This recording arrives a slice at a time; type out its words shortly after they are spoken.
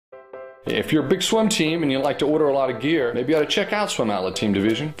If you're a big swim team and you like to order a lot of gear, maybe you ought to check out Swim Outlet Team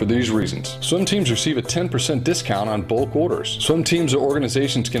Division for these reasons. Swim teams receive a 10% discount on bulk orders. Swim teams or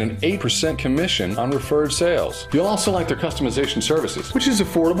organizations get an 8% commission on referred sales. You'll also like their customization services, which is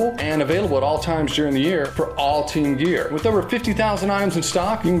affordable and available at all times during the year for all team gear. With over 50,000 items in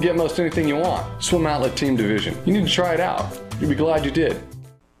stock, you can get most anything you want. Swim Outlet Team Division. You need to try it out. You'll be glad you did.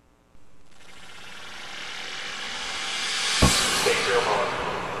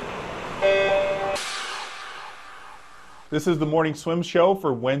 This is the Morning Swim Show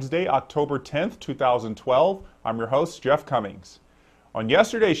for Wednesday, October 10th, 2012. I'm your host, Jeff Cummings. On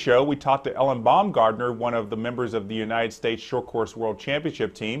yesterday's show, we talked to Ellen Baumgartner, one of the members of the United States Short Course World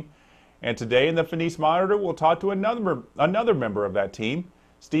Championship team. And today in the Finis Monitor, we'll talk to another member of that team,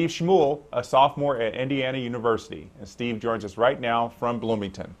 Steve Schmuhl, a sophomore at Indiana University. And Steve joins us right now from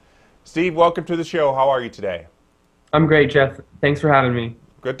Bloomington. Steve, welcome to the show. How are you today? I'm great, Jeff. Thanks for having me.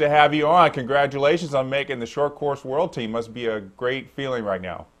 Good to have you on. Congratulations on making the Short Course World team. Must be a great feeling right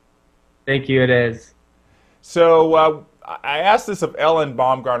now. Thank you, it is. So I asked this of Ellen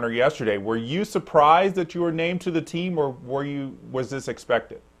Baumgartner yesterday. Were you surprised that you were named to the team, or was this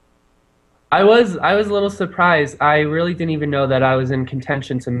expected? I was a little surprised. I really didn't even know that I was in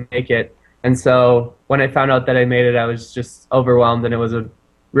contention to make it. And so when I found out that I made it, I was just overwhelmed, and it was a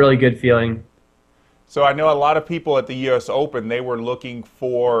really good feeling. So I know a lot of people at the U.S. Open, they were looking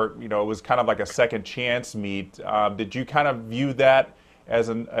for, it was kind of like a second chance meet. Did you kind of view that as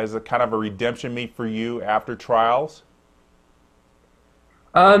a kind of a redemption meet for you after trials?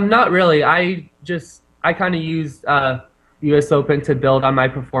 Not really. I kind of used U.S. Open to build on my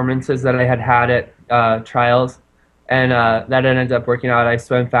performances that I had at trials, and that ended up working out. I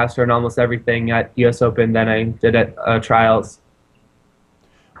swam faster in almost everything at U.S. Open than I did at trials.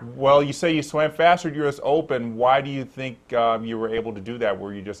 Well, you say you swam faster at U.S. Open. Why do you think you were able to do that?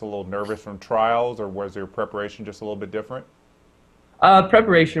 Were you just a little nervous from trials, or was your preparation just a little bit different?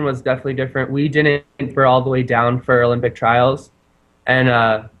 Preparation was definitely different. We didn't for all the way down for Olympic trials,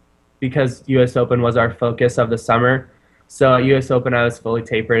 and because U.S. Open was our focus of the summer, so at U.S. Open I was fully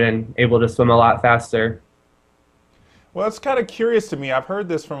tapered and able to swim a lot faster. Well, it's kind of curious to me. I've heard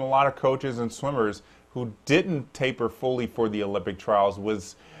this from a lot of coaches and swimmers who didn't taper fully for the Olympic trials.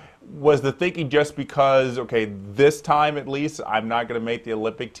 Was the thinking just because, okay, this time at least I'm not going to make the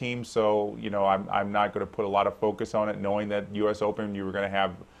Olympic team, so I'm not going to put a lot of focus on it, knowing that U.S. Open you were going to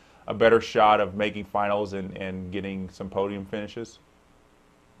have a better shot of making finals and getting some podium finishes?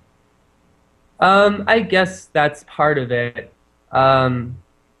 I guess that's part of it. I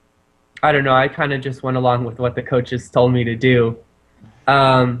don't know. I kind of just went along with what the coaches told me to do.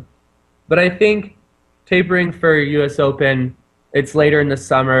 But I think tapering for U.S. Open, it's later in the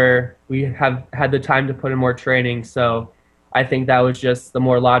summer. We have had the time to put in more training, so I think that was just the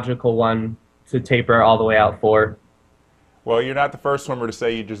more logical one to taper all the way out for. Well, you're not the first swimmer to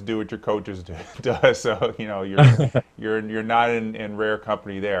say you just do what your coaches do, so you're not in rare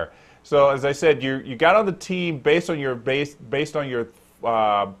company there. So as I said, you got on the team based on your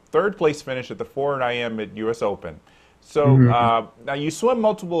third place finish at the 400 IM at U.S. Open. So now you swim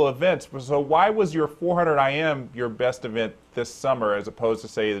multiple events, so why was your 400 IM your best event this summer as opposed to,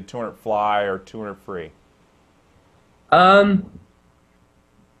 say, the 200 fly or 200 free? I'm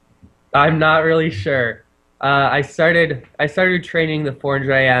not really sure. I started training the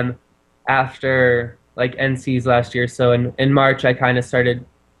 400 IM after like NCs last year, so in March I kind of started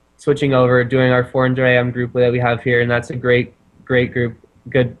switching over, doing our 400 IM group that we have here, and that's a great group,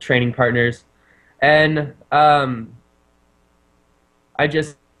 good training partners. And I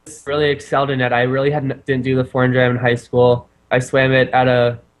just really excelled in it. I really didn't do the 400 IM in high school. I swam it at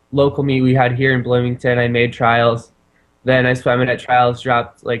a local meet we had here in Bloomington. I made trials. Then I swam it at trials,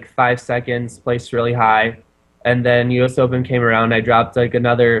 dropped like 5 seconds, placed really high. And then U.S. Open came around. I dropped like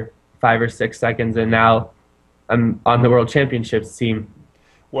another 5 or 6 seconds, and now I'm on the World Championships team.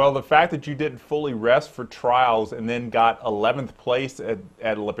 Well, the fact that you didn't fully rest for trials and then got 11th place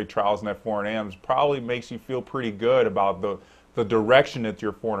at Olympic trials in that 400 IMs probably makes you feel pretty good about the direction that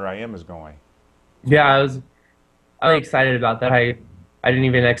your 400 IM is going. Yeah, I was excited about that. I didn't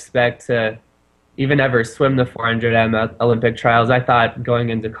even expect to even ever swim the 400 IM at Olympic trials. I thought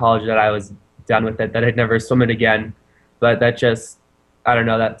going into college that I was done with it, that I'd never swim it again. But that just, I don't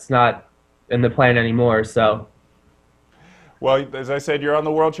know, that's not in the plan anymore. So. Well, as I said, you're on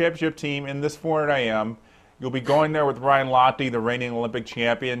the World Championship team in this 400 IM. You'll be going there with Ryan Lochte, the reigning Olympic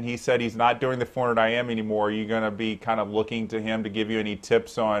champion. He said he's not doing the 400 IM anymore. Are you going to be kind of looking to him to give you any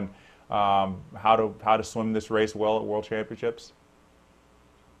tips on how to swim this race well at World Championships?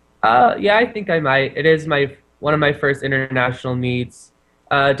 Yeah, I think I might. It is one of my first international meets.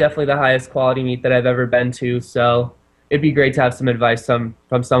 Definitely the highest quality meet that I've ever been to. So it'd be great to have some advice from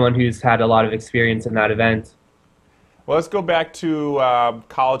someone who's had a lot of experience in that event. Well, let's go back to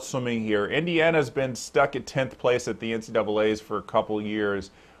college swimming here. Indiana's been stuck at 10th place at the NCAAs for a couple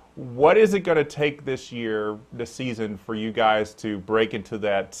years. What is it going to take this year, this season, for you guys to break into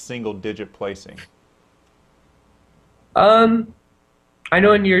that single-digit placing? I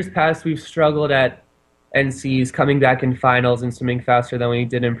know in years past we've struggled at NCs coming back in finals and swimming faster than we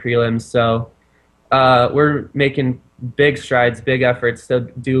did in prelims. So we're making big strides, big efforts to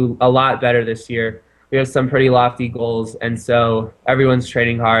do a lot better this year. We have some pretty lofty goals, and so everyone's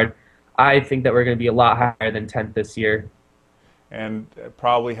training hard. I think that we're going to be a lot higher than 10th this year. And it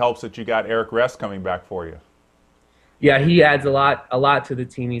probably helps that you got Eric Rest coming back for you. Yeah, he adds a lot to the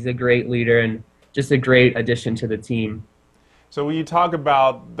team. He's a great leader and just a great addition to the team. So when you talk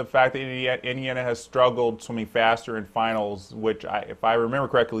about the fact that Indiana has struggled swimming faster in finals, which if I remember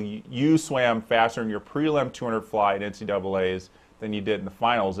correctly, you swam faster in your prelim 200 fly at NCAAs than you did in the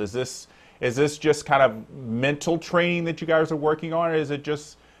finals. Is this just kind of mental training that you guys are working on, or is it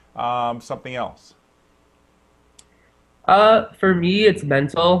just something else? For me, it's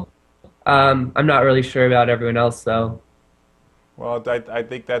mental. I'm not really sure about everyone else, though. Well, I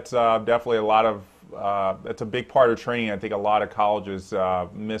think that's definitely a lot of that's a big part of training. I think a lot of colleges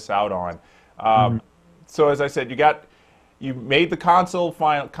miss out on. So as I said, you made the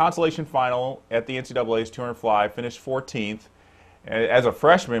consolation final at the NCAA's 200 fly, finished 14th as a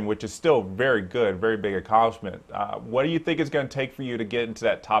freshman, which is still very good, very big accomplishment. What do you think it's going to take for you to get into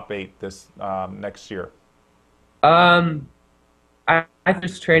that top 8 this next year? I'm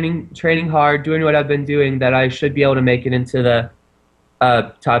just training hard, doing what I've been doing. That I should be able to make it into the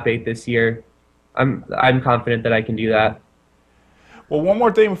top 8 this year. I'm confident that I can do that. Well, one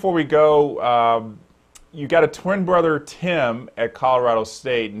more thing before we go. You got a twin brother, Tim, at Colorado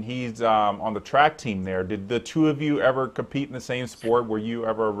State, and he's on the track team there. Did the two of you ever compete in the same sport? Were you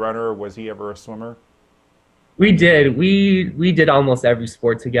ever a runner, or was he ever a swimmer? We did. We did almost every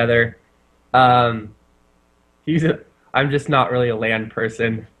sport together. I'm just not really a land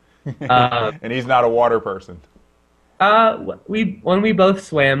person. And he's not a water person. When we both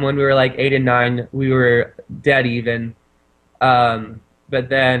swam when we were like 8 and 9, we were dead even. But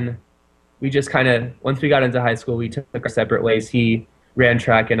then we just kind of, once we got into high school, we took our separate ways. He ran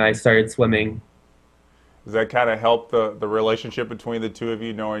track and I started swimming. Does that kind of help the relationship between the two of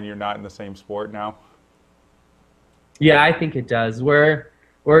you, knowing you're not in the same sport now? Yeah, I think it does.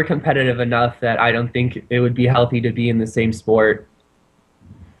 We're competitive enough that I don't think it would be healthy to be in the same sport.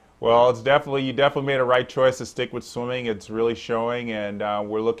 Well, you definitely made a right choice to stick with swimming. It's really showing, and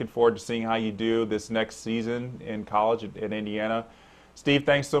we're looking forward to seeing how you do this next season in college at Indiana. Steve,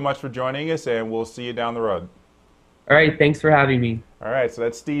 thanks so much for joining us, and we'll see you down the road. All right, thanks for having me. All right, so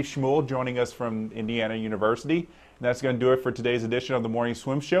that's Steve Schmuhl joining us from Indiana University. And that's going to do it for today's edition of the Morning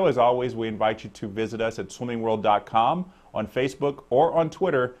Swim Show. As always, we invite you to visit us at swimmingworld.com, on Facebook, or on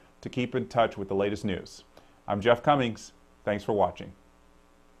Twitter to keep in touch with the latest news. I'm Jeff Cummings. Thanks for watching.